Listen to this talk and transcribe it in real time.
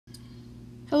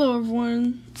Hello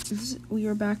everyone, we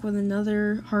are back with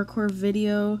another hardcore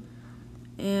video,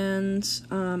 and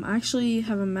I actually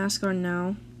have a mask on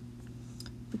now,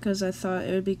 because I thought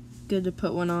it would be good to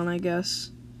put one on, I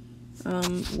guess.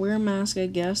 Wear a mask, I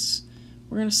guess.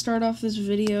 We're going to start off this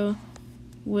video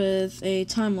with a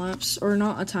time-lapse, or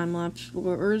not a time-lapse,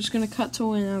 we're just going to cut to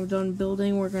when I'm done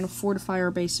building. We're going to fortify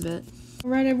our base a bit.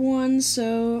 Alright everyone,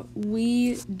 so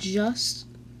we just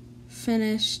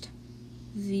finished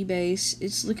the base.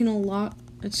 It's looking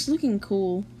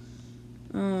cool.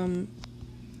 I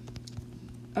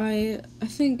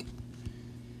think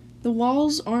the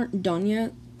walls aren't done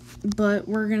yet, but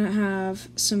we're gonna have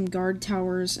some guard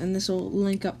towers, and this will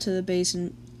link up to the base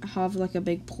and have like a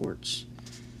big porch.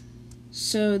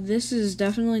 So this is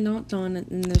definitely not done,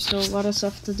 and there's still a lot of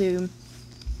stuff to do,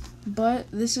 but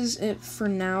this is it for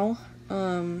now.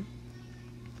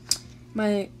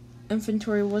 My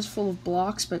inventory was full of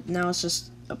blocks, but now it's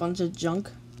just a bunch of junk.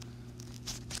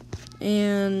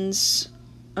 And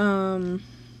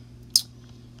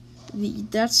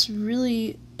that's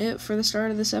really it for the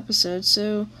start of this episode.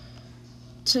 So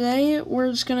today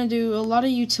we're just gonna do a lot of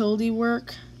utility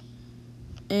work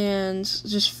and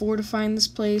just fortifying this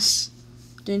place,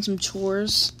 doing some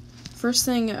chores. First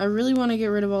thing, I really want to get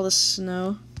rid of all the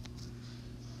snow,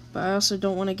 but I also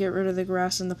don't want to get rid of the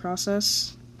grass in the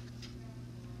process.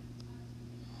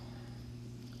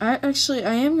 I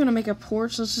am gonna make a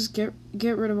porch. Let's just get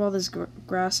rid of all this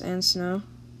grass and snow,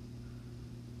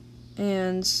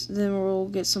 and then we'll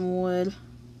get some wood.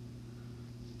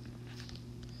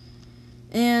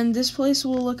 And this place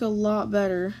will look a lot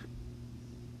better.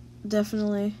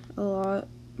 Definitely a lot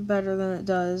better than it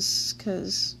does,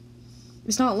 because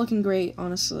it's not looking great,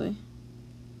 honestly.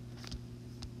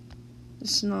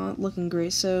 It's not looking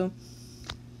great, so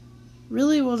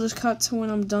really, we'll just cut to when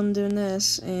I'm done doing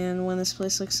this, and when this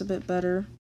place looks a bit better.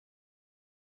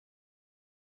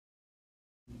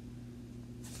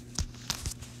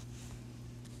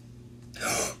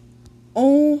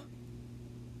 Oh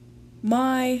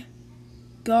my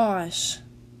gosh.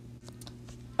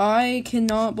 I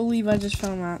cannot believe I just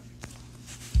found that.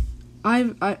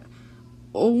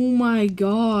 Oh my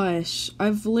gosh.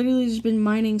 I've literally just been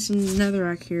mining some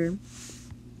netherite here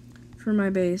for my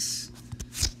base,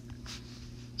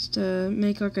 to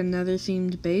make like a nether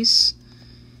themed base,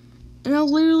 and I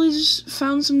literally just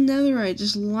found some netherite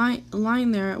just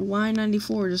lying there at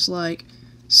Y94, just like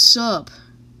sup.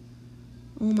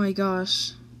 Oh my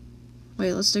gosh.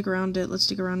 Wait, let's dig around it.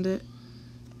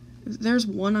 If there's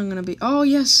one, I'm gonna be, oh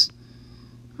yes.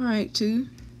 Alright, two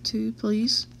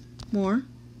please, more.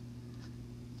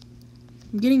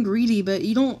 I'm getting greedy, but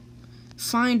you don't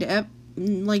find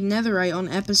like netherite on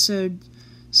episode,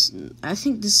 I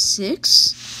think this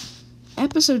 6?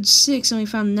 Episode 6, and we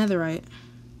found netherite.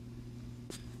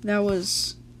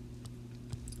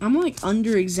 I'm like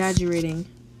under-exaggerating.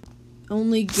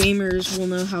 Only gamers will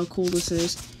know how cool this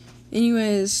is.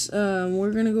 Anyways,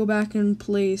 we're gonna go back in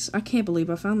place. I can't believe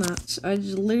I found that. I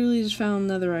literally just found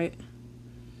netherite.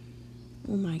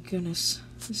 Oh my goodness.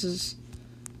 This is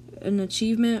an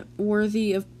achievement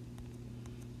worthy of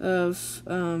I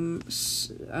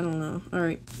don't know.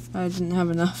 Alright, I didn't have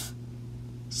enough.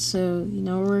 So, you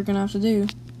know what we're gonna have to do?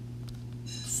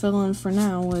 Fill in for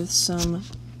now with some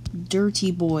dirty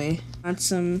boy. Add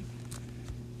some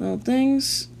little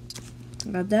things.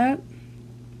 Got that.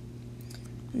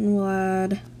 And we'll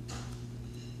add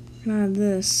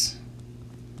this.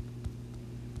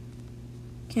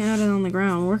 Can't add it on the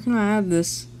ground. Where can I add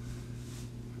this?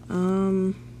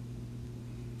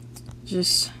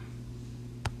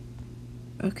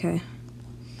 Okay.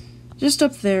 Just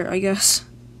up there, I guess.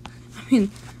 I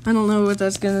mean, I don't know what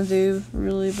that's gonna do,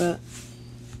 really, but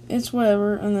it's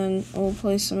whatever. And then we'll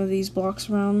place some of these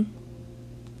blocks around.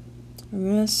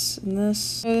 And this, and this.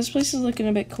 So this place is looking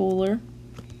a bit cooler.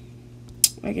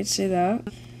 I could say that.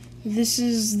 This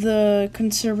is the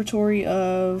conservatory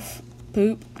of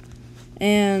poop.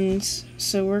 And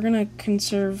so we're gonna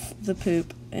conserve the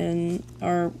poop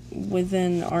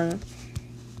within our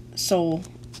soul.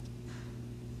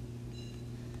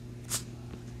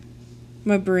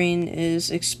 My brain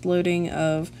is exploding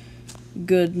of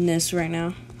goodness right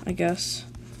now, I guess.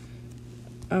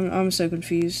 I'm so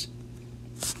confused.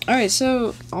 Alright,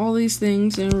 so all these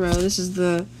things in a row. This is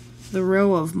the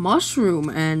row of mushroom,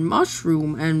 and what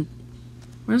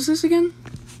is this again?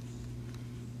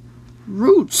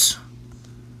 Roots.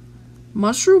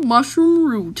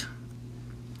 Mushroom root.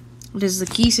 It is the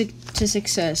key to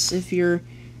success. If your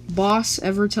boss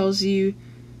ever tells you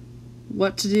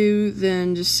what to do,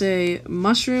 then just say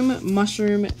mushroom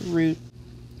root.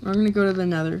 I'm gonna go to the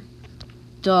nether.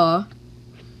 Duh.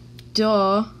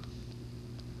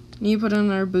 Need to put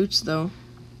on our boots though.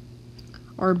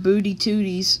 Our booty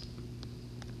tooties.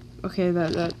 Okay,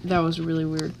 that was really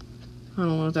weird. I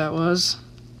don't know what that was.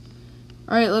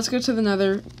 Alright, let's go to the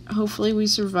Nether. Hopefully we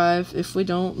survive. If we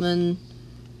don't, then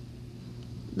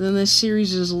this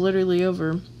series is literally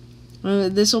over.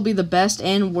 This will be the best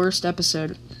and worst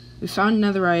episode. We found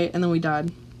Netherite and then we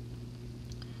died.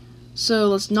 So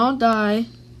let's not die.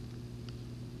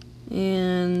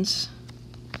 And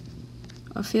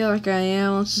I feel like I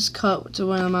am. Let's just cut to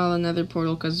when I'm out of the Nether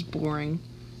portal because it's boring.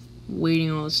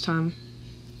 Waiting all this time.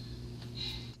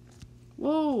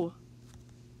 Whoa!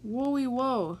 Whoa-y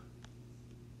whoa.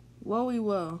 Whoa-y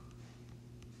whoa.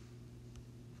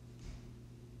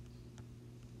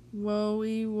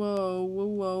 Whoa-y whoa.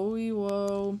 Whoa-y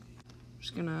whoa.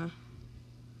 Just gonna...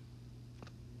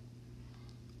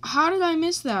 How did I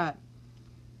miss that?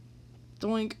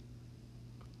 Doink.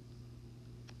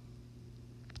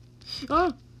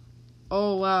 Oh!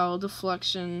 Oh wow,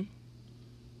 deflection.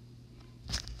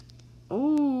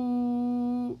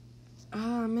 Oh,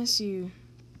 I miss you.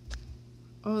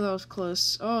 Oh, that was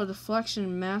close. Oh,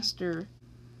 deflection master.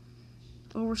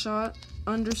 Overshot,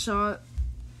 undershot.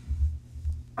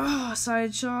 Oh,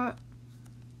 side shot.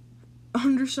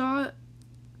 Undershot.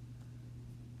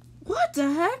 What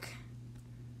the heck?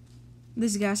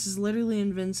 This gas is literally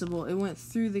invincible. It went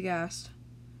through the gas.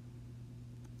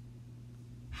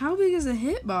 How big is the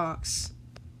hitbox?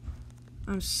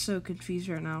 I'm so confused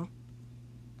right now.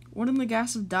 Wouldn't the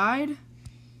gas have died?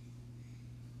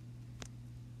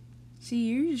 See,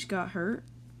 you just got hurt.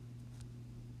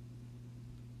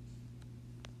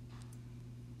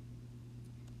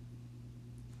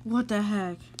 What the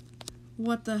heck?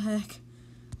 What the heck?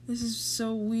 This is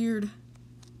so weird.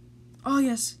 Oh,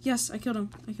 yes. Yes, I killed him.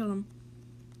 I killed him.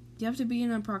 Do you have to be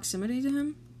in a proximity to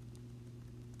him?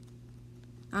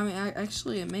 I mean,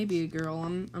 actually, it may be a girl.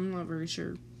 I'm not very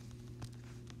sure.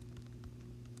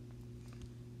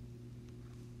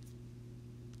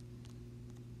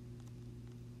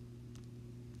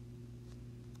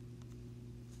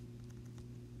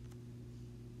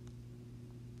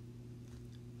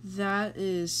 That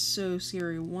is so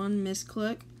scary. One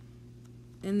misclick,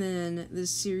 and then this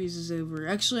series is over.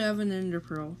 Actually, I have an ender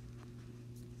pearl.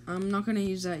 I'm not going to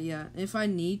use that yet. If I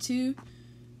need to,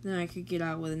 then I could get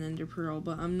out with an ender pearl,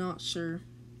 but I'm not sure.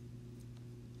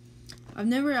 I've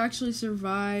never actually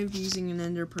survived using an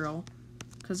ender pearl,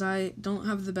 because I don't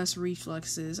have the best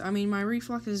reflexes. I mean, my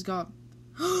reflexes got...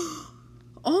 Oh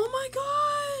my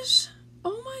gosh!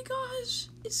 Oh my gosh!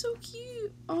 It's so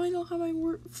cute! Oh, I don't have my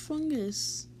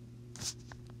fungus.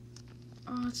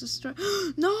 Oh, it's a strike.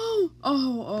 No!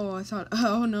 Oh, I thought...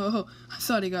 Oh, no. I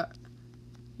thought he got...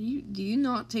 Do you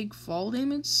not take fall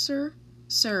damage, sir?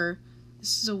 Sir,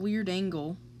 this is a weird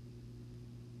angle.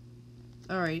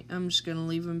 Alright, I'm just gonna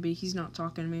leave him be. He's not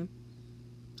talking to me.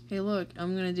 Hey, look.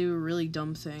 I'm gonna do a really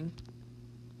dumb thing.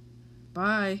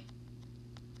 Bye.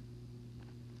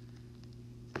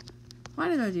 Why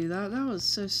did I do that? That was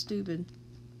so stupid.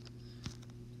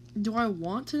 Do I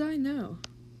want to die? No.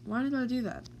 Why did I do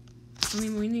that? I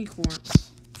mean, we need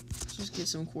quartz. Let's just get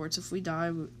some quartz. If we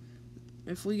die,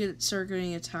 if we start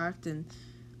getting attacked, then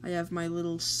I have my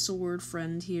little sword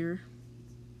friend here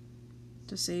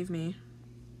to save me.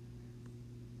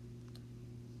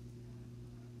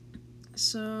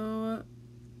 So,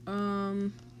 you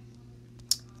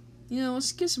know,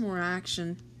 let's get some more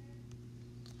action.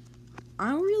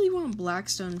 I don't really want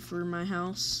blackstone for my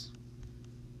house.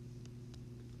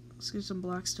 Let's get some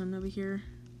blackstone over here.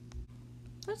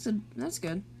 That's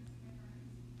good.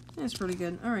 That's pretty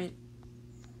good. Alright.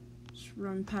 Just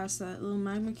run past that little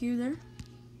magma cube there.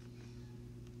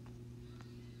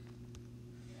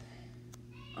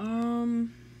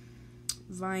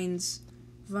 Vines.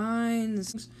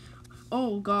 Vines.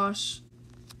 Oh gosh.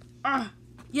 Ah!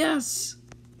 Yes!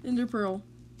 Ender pearl.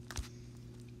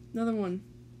 Another one.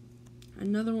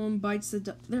 Another one bites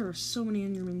the there are so many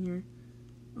endermen here.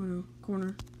 Oh no.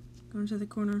 Corner. Going to the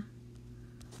corner.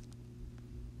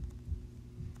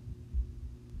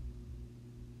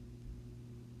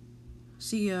 I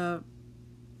see a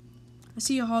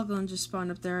hoglin just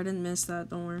spawned up there. I didn't miss that,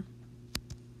 don't worry.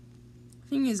 I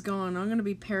think he's gone. I'm gonna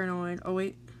be paranoid. Oh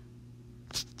wait.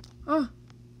 Oh!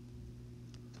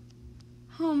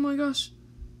 Oh my gosh.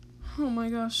 Oh my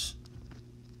gosh.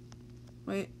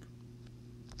 Wait.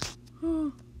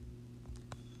 Oh.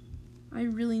 I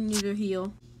really need to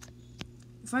heal.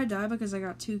 If I die because I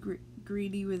got too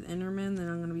greedy with endermen, then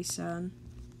I'm gonna be sad.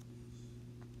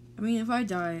 I mean, if I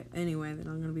die anyway, then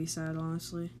I'm gonna be sad,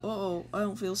 honestly. Uh-oh, I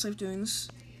don't feel safe doing this.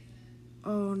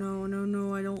 Oh, no, no,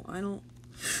 no, I don't.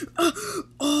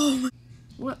 Oh, my.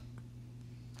 What?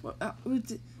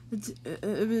 Let's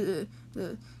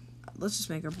just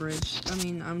make a bridge. I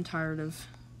mean, I'm tired of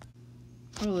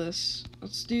all this.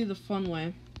 Let's do the fun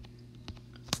way.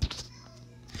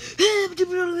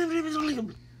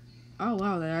 Oh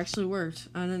wow, that actually worked.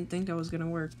 I didn't think that was gonna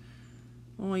work.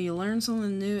 Well, you learn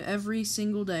something new every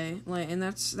single day, and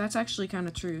that's actually kind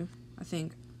of true. I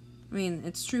think. I mean,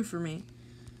 it's true for me.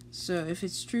 So if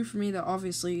it's true for me, that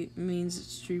obviously means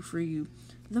it's true for you.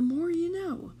 The more you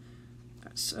know.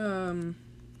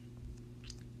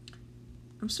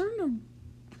 I'm starting to.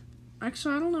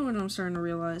 Actually, I don't know what I'm starting to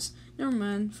realize. Never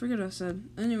mind. Forget what I said.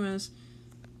 Anyways,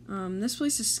 this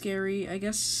place is scary. I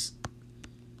guess.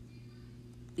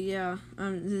 Yeah.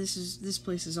 This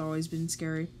place has always been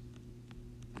scary.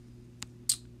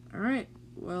 Alright,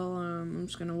 well, I'm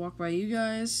just gonna walk by you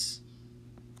guys.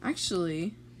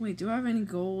 Actually, wait, do I have any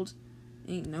gold?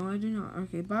 No, I do not.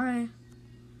 Okay, bye. I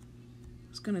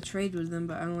was gonna trade with them,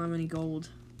 but I don't have any gold.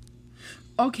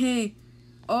 Okay.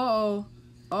 Uh-oh,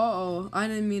 I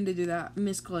didn't mean to do that.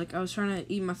 Misclick. I was trying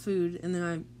to eat my food, and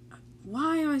then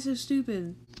why am I so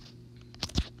stupid?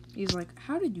 He's like,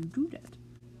 how did you do that?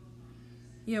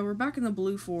 Yeah, we're back in the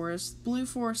Blue Forest. Blue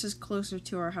Forest is closer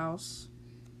to our house.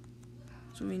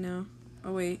 So we know.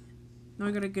 Oh wait. Now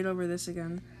I gotta get over this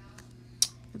again.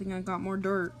 I think I got more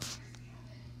dirt.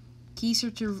 Keys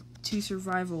to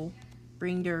survival.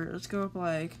 Bring dirt. Let's go up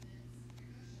like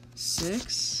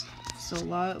 6. It's a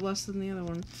lot less than the other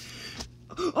one.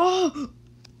 Oh!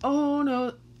 Oh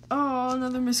no. Oh,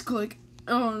 another misclick.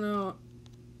 Oh no.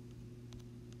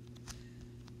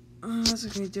 That's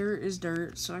okay. Dirt is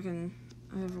dirt, so I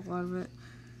have a lot of it.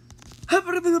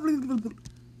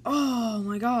 Oh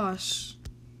my gosh.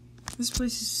 This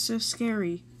place is so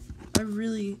scary. I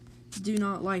really do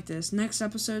not like this. Next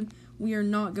episode, we are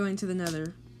not going to the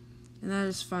Nether. And that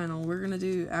is final. We're gonna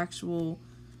do actual...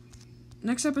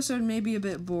 Next episode may be a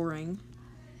bit boring.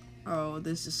 Oh,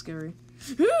 this is scary.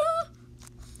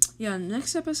 Yeah,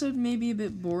 next episode may be a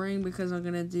bit boring because I'm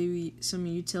gonna do some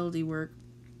utility work.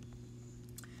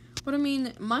 But I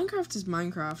mean, Minecraft is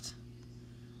Minecraft.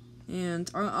 And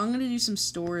I'm gonna do some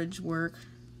storage work.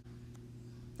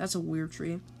 That's a weird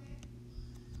tree.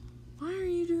 Why are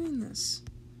you doing this?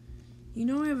 You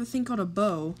know I have a thing called a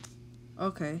bow.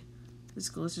 Okay. This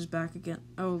glitch is back again.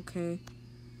 Okay.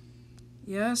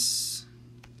 Yes.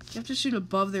 You have to shoot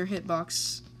above their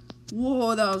hitbox.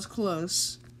 Whoa, that was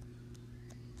close.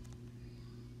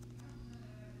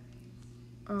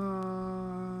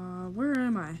 Where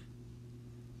am I?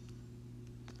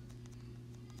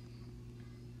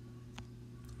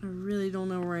 I really don't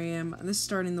know where I am. This is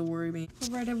starting to worry me.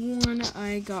 Alright everyone,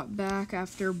 I got back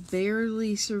after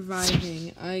barely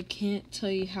surviving. I can't tell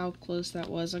you how close that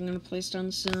was. I'm gonna place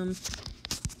down some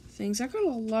things. I got a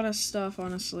lot of stuff,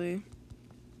 honestly.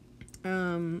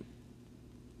 But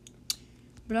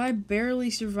I barely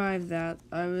survived that.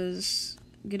 I was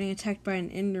getting attacked by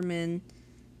an Enderman,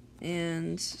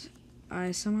 and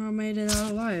I somehow made it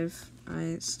out alive.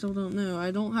 I still don't know.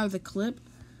 I don't have the clip.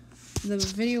 The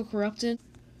video corrupted.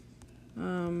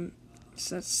 So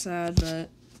that's sad, but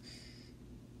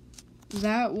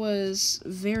that was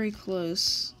very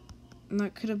close. And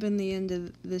that could have been the end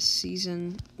of this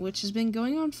season, which has been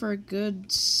going on for a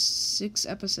good 6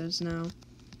 episodes now.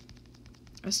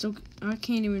 I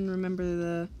can't even remember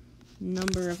the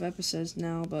number of episodes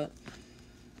now, but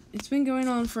it's been going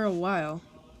on for a while.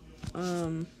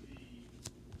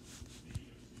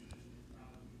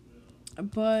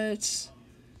 But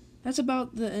that's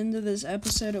about the end of this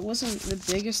episode. It wasn't the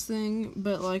biggest thing,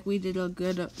 but we did a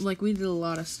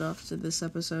lot of stuff to this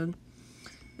episode.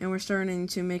 And we're starting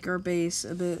to make our base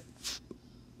a bit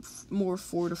more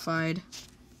fortified.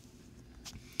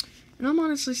 And I'm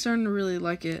honestly starting to really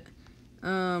like it.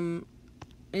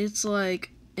 It's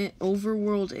like an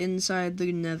overworld inside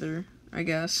the Nether, I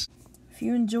guess. If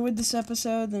you enjoyed this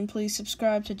episode, then please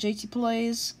subscribe to JT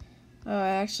Plays. I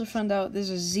actually found out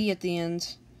there's a Z at the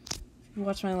end. If you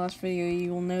watched my last video,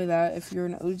 you will know that if you're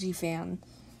an OG fan.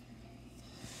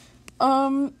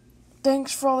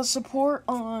 Thanks for all the support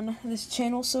on this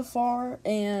channel so far,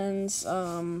 and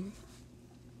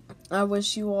I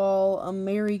wish you all a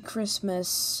Merry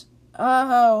Christmas. Ho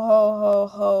ho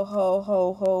ho ho ho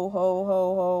ho ho ho ho ho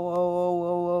ho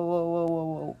ho ho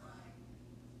ho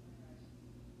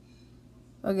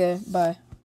ho. Okay, bye.